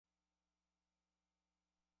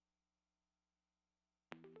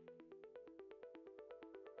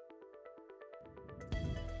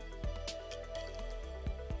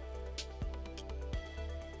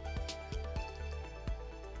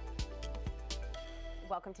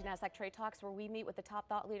Welcome to Nasdaq TradeTalks, where we meet with the top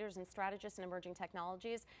thought leaders and strategists in emerging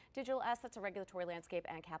technologies, digital assets, a regulatory landscape,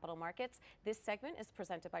 and capital markets. This segment is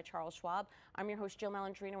presented by Charles Schwab. I'm your host, Jill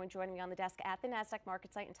Malandrino, and joining me on the desk at the Nasdaq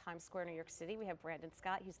market site in Times Square, New York City, we have Brandon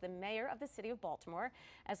Scott. He's the mayor of the city of Baltimore,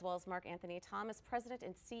 as well as Mark Anthony Thomas, president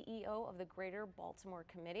and CEO of the Greater Baltimore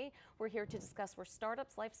Committee. We're here to discuss where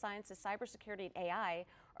startups, life sciences, cybersecurity, and AI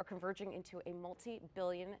are converging into a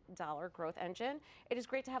multi-billion-dollar growth engine. It is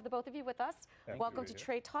great to have the both of you with us. Welcome to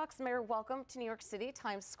Trade Talks. Mayor, welcome to New York City,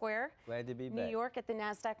 Times Square. Glad to be back. New York at the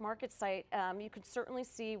Nasdaq market site. You can certainly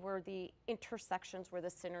see where the intersections, where the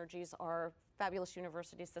synergies are. Fabulous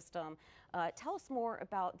university system. Tell us more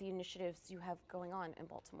about the initiatives you have going on in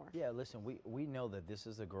Baltimore. Yeah, listen, we know that this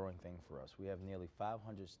is a growing thing for us. We have nearly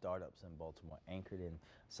 500 startups in Baltimore anchored in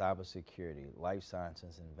cybersecurity, life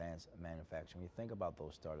sciences, and advanced manufacturing. When you think about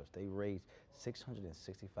those startups, they raised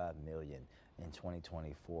 $665 million in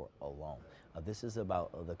 2024 alone. This is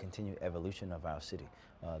about the continued evolution of our city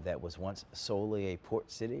that was once solely a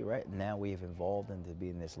port city, right? Now we've evolved into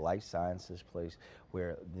being this life sciences place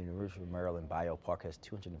where the University of Maryland Biopark has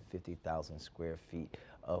 250,000 square feet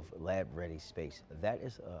of lab-ready space. That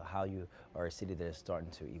is how you are a city that is starting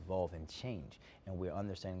to evolve and change. And we're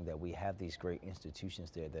understanding that we have these great institutions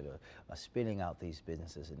there that are spinning out these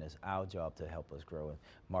businesses, and it's our job to help us grow. And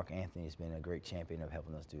Mark Anthony has been a great champion of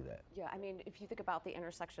helping us do that. Yeah, I mean, if you think about the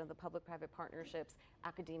intersection of the public-private partnerships,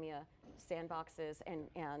 academia, sandboxes,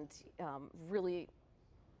 and really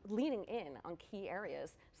leaning in on key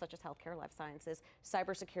areas such as healthcare, life sciences,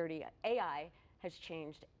 cybersecurity, AI has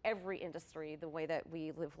changed every industry, the way that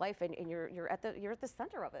we live life, and you're at the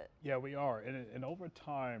center of it. Yeah, we are, and over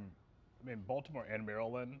time, I mean, Baltimore and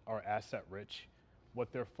Maryland are asset rich.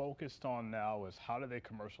 What they're focused on now is how do they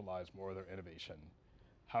commercialize more of their innovation?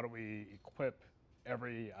 How do we equip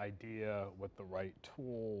every idea with the right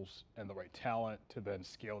tools and the right talent to then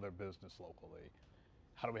scale their business locally?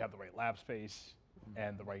 How do we have the right lab space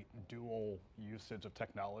and the right dual usage of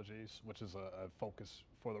technologies, which is a focus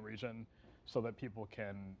for the region, so that people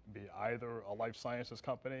can be either a life sciences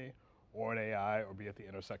company or an AI, or be at the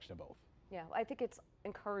intersection of both? Yeah, I think it's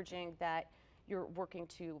encouraging that you're working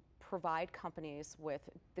to provide companies with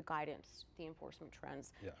the guidance, the enforcement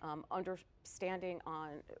trends, understanding on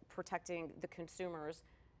protecting the consumers,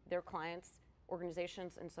 their clients,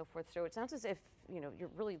 organizations, and so forth. So it sounds as if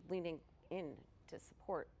you're really leaning in to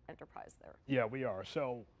support enterprise there. Yeah, we are.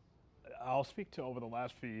 So I'll speak to over the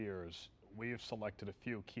last few years, we've selected a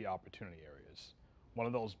few key opportunity areas. One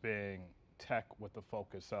of those being tech with the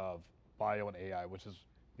focus of bio and AI, which is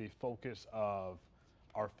the focus of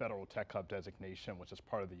our federal tech hub designation, which is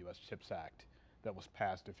part of the U.S. CHIPS Act that was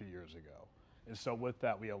passed a few years ago. And so with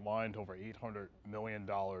that, we aligned over $800 million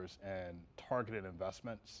in targeted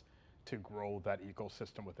investments to grow that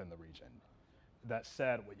ecosystem within the region. That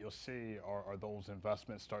said, what you'll see are those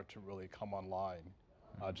investments start to really come online.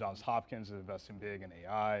 Johns Hopkins is investing big in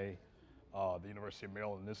AI. The University of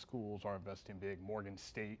Maryland and its schools are investing big. Morgan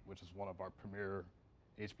State, which is one of our premier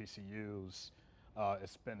HBCUs, is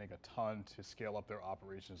spending a ton to scale up their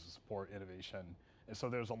operations to support innovation. And so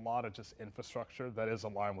there's a lot of just infrastructure that is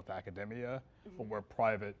aligned with academia, but where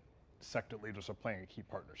private sector leaders are playing a key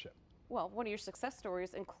partnership. Well, one of your success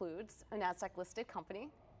stories includes a Nasdaq listed company,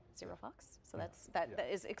 ZeroFox. So that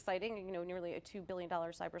is exciting. Nearly a $2 billion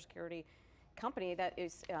cybersecurity company that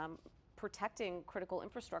is protecting critical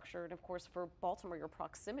infrastructure, and of course for Baltimore, your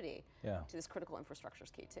proximity to this critical infrastructure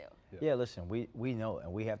is key too. Yeah, listen, we know,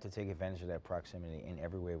 and we have to take advantage of that proximity in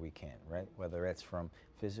every way we can, right? Whether it's from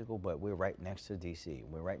physical, but we're right next to DC,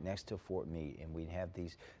 we're right next to Fort Meade, and we have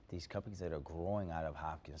these companies that are growing out of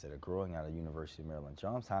Hopkins, that are growing out of University of Maryland.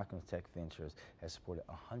 Johns Hopkins Tech Ventures has supported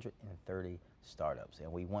 130 startups,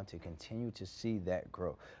 and we want to continue to see that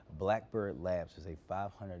grow. Blackbird Labs is a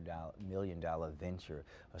 $500 million venture,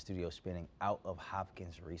 a studio spinning out of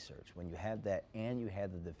Hopkins Research. When you have that and you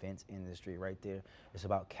have the defense industry right there, it's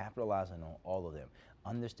about capitalizing on all of them,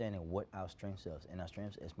 understanding what our strengths are. And our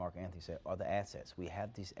strengths, as Mark Anthony said, are the assets. We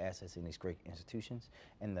have these assets in these great institutions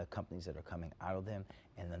and the companies that are coming out of them.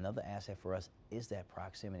 And another asset for us is that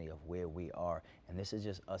proximity of where we are. And this is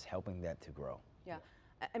just us helping that to grow. Yeah,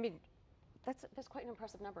 I mean, that's quite an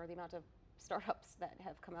impressive number, the amount of startups that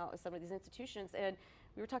have come out of some of these institutions. And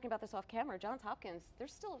we were talking about this off camera. Johns Hopkins,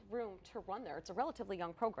 there's still room to run there. It's a relatively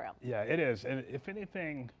young program. Yeah, it is. And if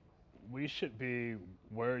anything, we should be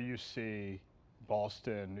where you see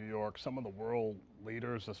Boston, New York, some of the world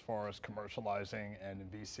leaders as far as commercializing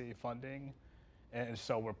and VC funding. And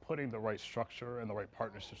so we're putting the right structure and the right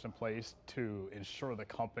partnerships in place to ensure the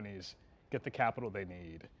companies get the capital they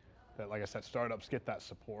need. That, like I said, startups get that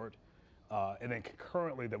support. And then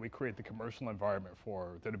concurrently that we create the commercial environment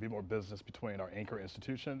for there to be more business between our anchor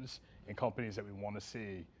institutions and companies that we want to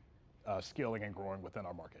see scaling and growing within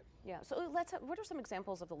our market. Yeah, so what are some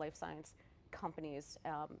examples of the life science companies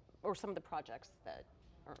or some of the projects that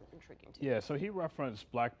are intriguing to you? Yeah, so he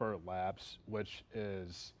referenced Blackbird Labs, which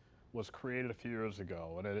was created a few years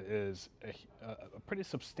ago, and it is a pretty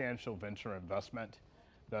substantial venture investment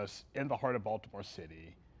that's in the heart of Baltimore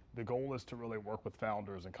City. The goal is to really work with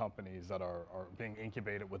founders and companies that are being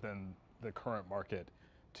incubated within the current market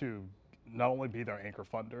to not only be their anchor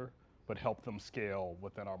funder, but help them scale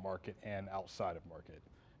within our market and outside of market.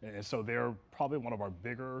 And so they're probably one of our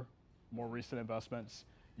bigger, more recent investments.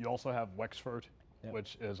 You also have Wexford,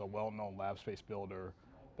 which is a well-known lab space builder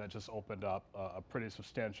that just opened up a pretty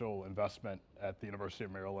substantial investment at the University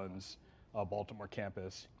of Maryland's Baltimore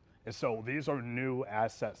campus. And so these are new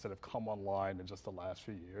assets that have come online in just the last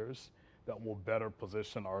few years that will better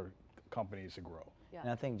position our companies to grow. Yeah.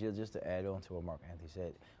 And I think, Jill, just to add on to what Mark Anthony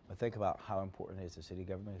said, but think about how important it is to city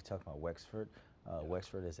government. He's talking about Wexford.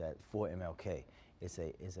 Wexford is at 4 MLK. It's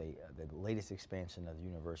the latest expansion of the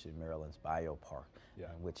University of Maryland's biopark,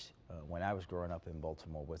 which when I was growing up in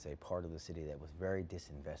Baltimore was a part of the city that was very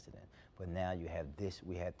disinvested in. But now you have this,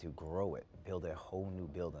 we had to grow it, build a whole new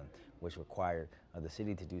building, which required the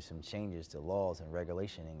city to do some changes to laws and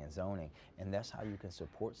regulationing and zoning. And that's how you can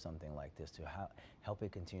support something like this, to help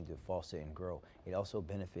it continue to foster and grow. It also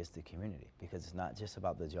benefits the community because it's not just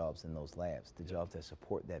about the jobs in those labs, the jobs that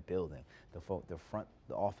support that building,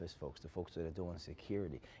 the office folks, the folks that are doing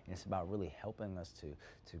security. And it's about really helping us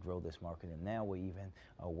to grow this market. And now we're even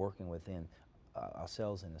working within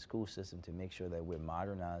ourselves in the school system to make sure that we're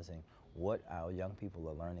modernizing what our young people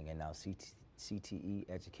are learning in our CTE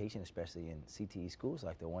education, especially in CTE schools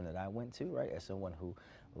like the one that I went to, right? As someone who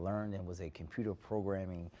learned and was a computer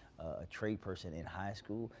programming a trade person in high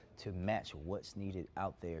school, to match what's needed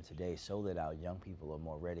out there today so that our young people are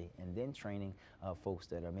more ready, and then training folks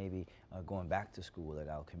that are maybe going back to school at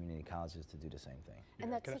our community colleges to do the same thing.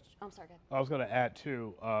 And that's I'm sorry, go ahead. I was going to add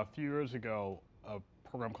too, a few years ago, a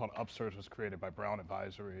program called Upsurge was created by Brown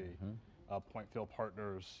Advisory, Point Field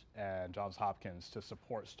Partners, and Johns Hopkins to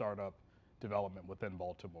support startup development within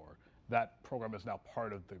Baltimore. That program is now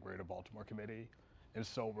part of the Greater Baltimore Committee, and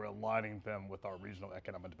so we're aligning them with our regional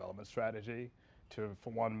economic development strategy to,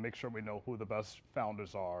 for one, make sure we know who the best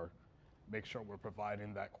founders are, make sure we're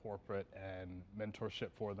providing that corporate and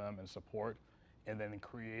mentorship for them and support, and then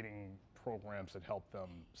creating programs that help them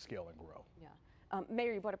scale and grow. Yeah.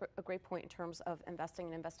 Mayor, you brought up a great point in terms of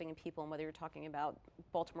investing in people, and whether you're talking about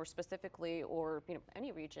Baltimore specifically or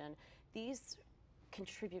any region, these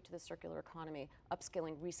contribute to the circular economy,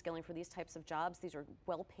 upskilling, reskilling for these types of jobs. These are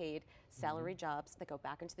well-paid, salary jobs that go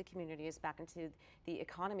back into the communities, back into the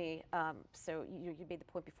economy. So you made the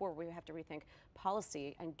point before, we have to rethink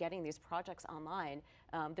policy and getting these projects online.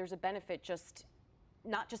 There's a benefit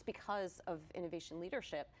not just because of innovation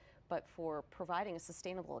leadership, but for providing a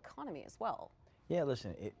sustainable economy as well. Yeah,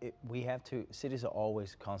 listen, we have to, cities are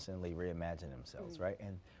always constantly reimagining themselves, right?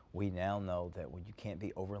 And we now know that you can't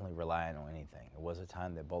be overly reliant on anything. There was a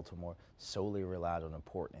time that Baltimore solely relied on a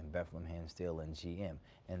port in Bethlehem Steel and GM.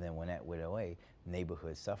 And then when that went away,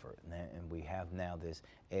 neighborhoods suffered. And we have now this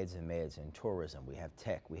eds and meds and tourism. We have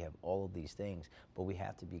tech. We have all of these things. But we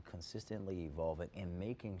have to be consistently evolving and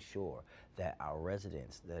making sure that our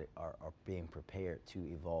residents that are being prepared to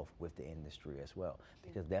evolve with the industry as well.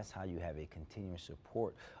 Because that's how you have a continuous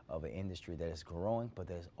support of an industry that is growing, but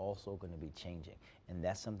that's also going to be changing. And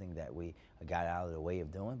that's something that we got out of the way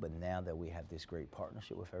of doing. But now that we have this great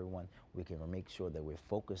partnership with everyone, we can make sure that we're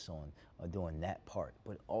focused on doing that part.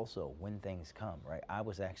 But also when things come, right? I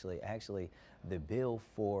was actually the bill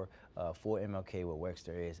for MLK with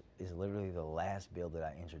Wexter is literally the last bill that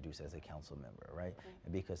I introduced as a council member, right?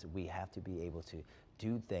 Because we have to be able to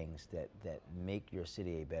do things that make your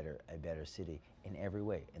city a better city in every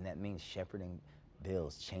way. And that means shepherding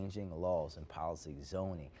bills, changing laws and policies,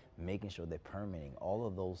 zoning, making sure that permitting, all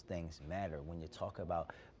of those things matter when you talk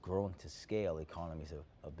about growing to scale economies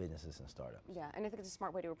of businesses and startups. Yeah, and I think it's a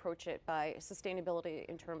smart way to approach it by sustainability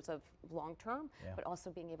in terms of long term, but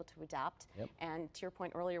also being able to adapt. And to your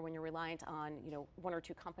point earlier, when you're reliant on one or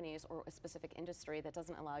two companies or a specific industry, that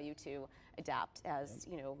doesn't allow you to adapt as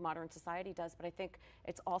modern society does. But I think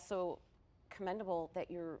it's also commendable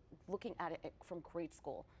that you're looking at it from grade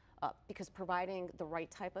school. Because providing the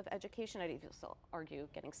right type of education, I'd also argue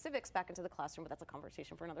getting civics back into the classroom, but that's a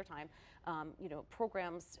conversation for another time.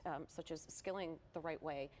 Programs such as skilling the right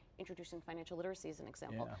way, introducing financial literacy as an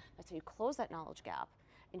example. That's how you close that knowledge gap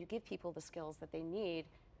and you give people the skills that they need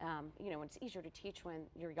You know, it's easier to teach when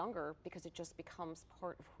you're younger because it just becomes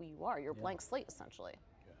part of who you are. You're a blank slate, essentially.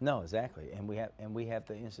 No, exactly, and we have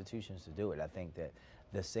the institutions to do it. I think that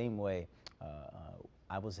the same way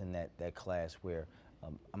I was in that class where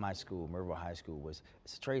my school, Maryville High School,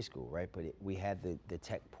 it's a trade school, right? But we had the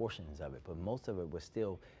tech portions of it, but most of it was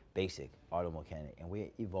still basic auto mechanic, and we're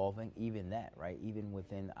evolving even that, right? Even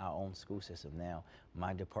within our own school system now,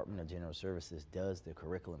 my Department of General Services does the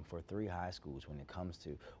curriculum for 3 high schools when it comes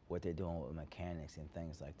to what they're doing with mechanics and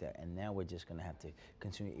things like that. And now we're just gonna have to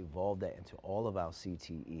continue to evolve that into all of our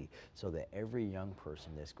CTE so that every young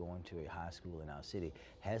person that's going to a high school in our city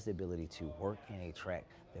has the ability to work in a track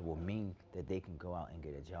that will mean that they can go out and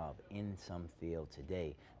get a job in some field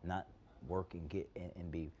today, not work and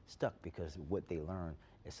and be stuck because what they learn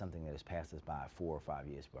is something that has passed us by 4 or 5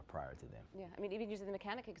 years prior to them. Yeah, I mean, even using the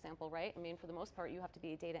mechanic example, right? I mean, for the most part, you have to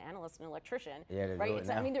be a data analyst and electrician, right? Do it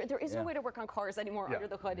now. I mean, there is no way to work on cars anymore under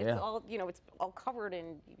the hood. It's all, you know, it's all covered,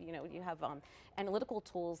 and you know, you have analytical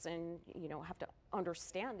tools, and you know, have to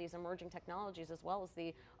understand these emerging technologies as well as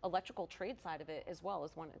the electrical trade side of it as well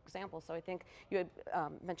as one example. So I think you had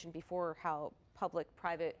mentioned before how public,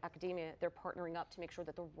 private, academia, they're partnering up to make sure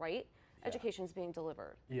that the right education is being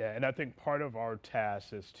delivered. Yeah, and I think part of our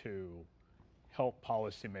task is to help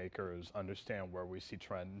policymakers understand where we see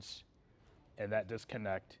trends, and that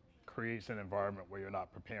disconnect creates an environment where you're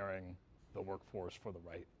not preparing the workforce for the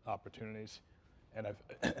right opportunities. And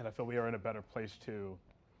I feel we are in a better place to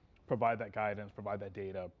provide that guidance, provide that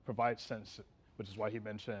data, provide sense, which is why he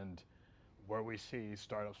mentioned where we see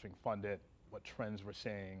startups being funded, what trends we're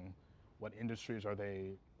seeing, what industries are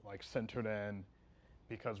they like centered in,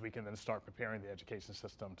 because we can then start preparing the education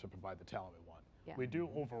system to provide the talent we want. Yeah. We do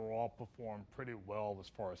overall perform pretty well as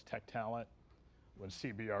far as tech talent. When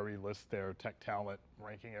CBRE lists their tech talent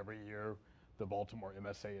ranking every year, the Baltimore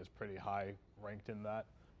MSA is pretty high ranked in that,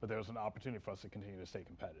 but there's an opportunity for us to continue to stay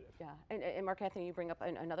competitive. Yeah, and Mark Anthony, you bring up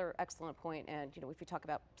another excellent point, and you know, if you talk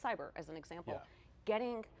about cyber as an example,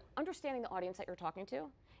 understanding the audience that you're talking to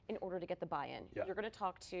in order to get the buy-in. You're going to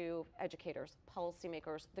talk to educators,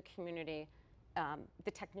 policymakers, the community,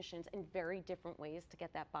 the technicians in very different ways to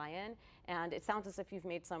get that buy-in, and it sounds as if you've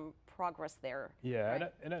made some progress there. Yeah,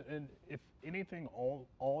 right? and if anything,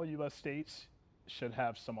 all U.S. states should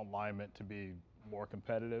have some alignment to be more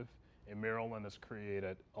competitive. And Maryland has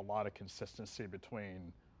created a lot of consistency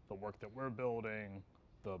between the work that we're building,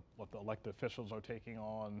 what the elected officials are taking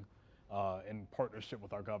on, in partnership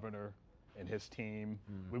with our governor and his team.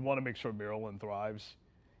 We want to make sure Maryland thrives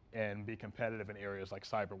and be competitive in areas like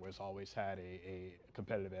cyber, where it's always had a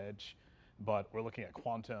competitive edge. But we're looking at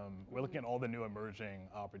quantum, we're looking at all the new emerging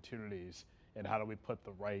opportunities, and how do we put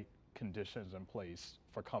the right conditions in place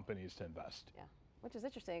for companies to invest. Yeah, which is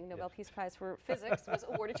interesting. Nobel Peace Prize for Physics was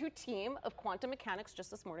awarded to a team of quantum mechanics just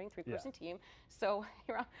this morning, 3-person team. So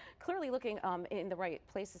you're clearly looking in the right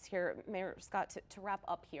places here. Mayor Scott, to wrap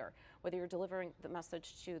up here, whether you're delivering the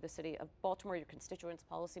message to the city of Baltimore, your constituents,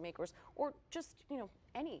 policymakers, or just, you know,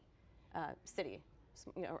 any city,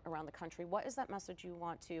 you know, around the country, what is that message you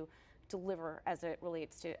want to deliver as it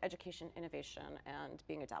relates to education, innovation, and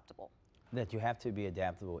being adaptable? That you have to be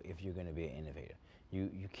adaptable if you're going to be an innovator.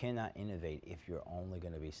 You cannot innovate if you're only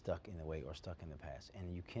going to be stuck in the way or stuck in the past.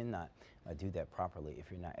 And you cannot do that properly if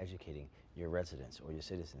you're not educating your residents or your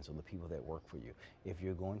citizens or the people that work for you. If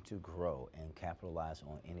you're going to grow and capitalize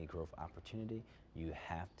on any growth opportunity, you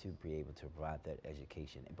have to be able to provide that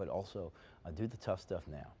education. But also do the tough stuff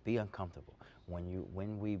now. Be uncomfortable.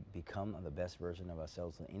 When we become the best version of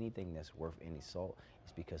ourselves in anything that's worth any salt,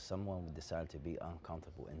 it's because someone decided to be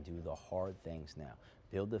uncomfortable and do the hard things now.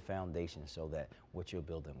 Build the foundation so that what you're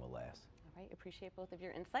building will last. All right, appreciate both of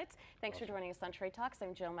your insights. Thanks for joining us on Trade Talks.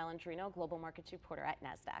 I'm Jill Malandrino, Global Markets Reporter at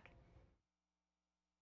Nasdaq.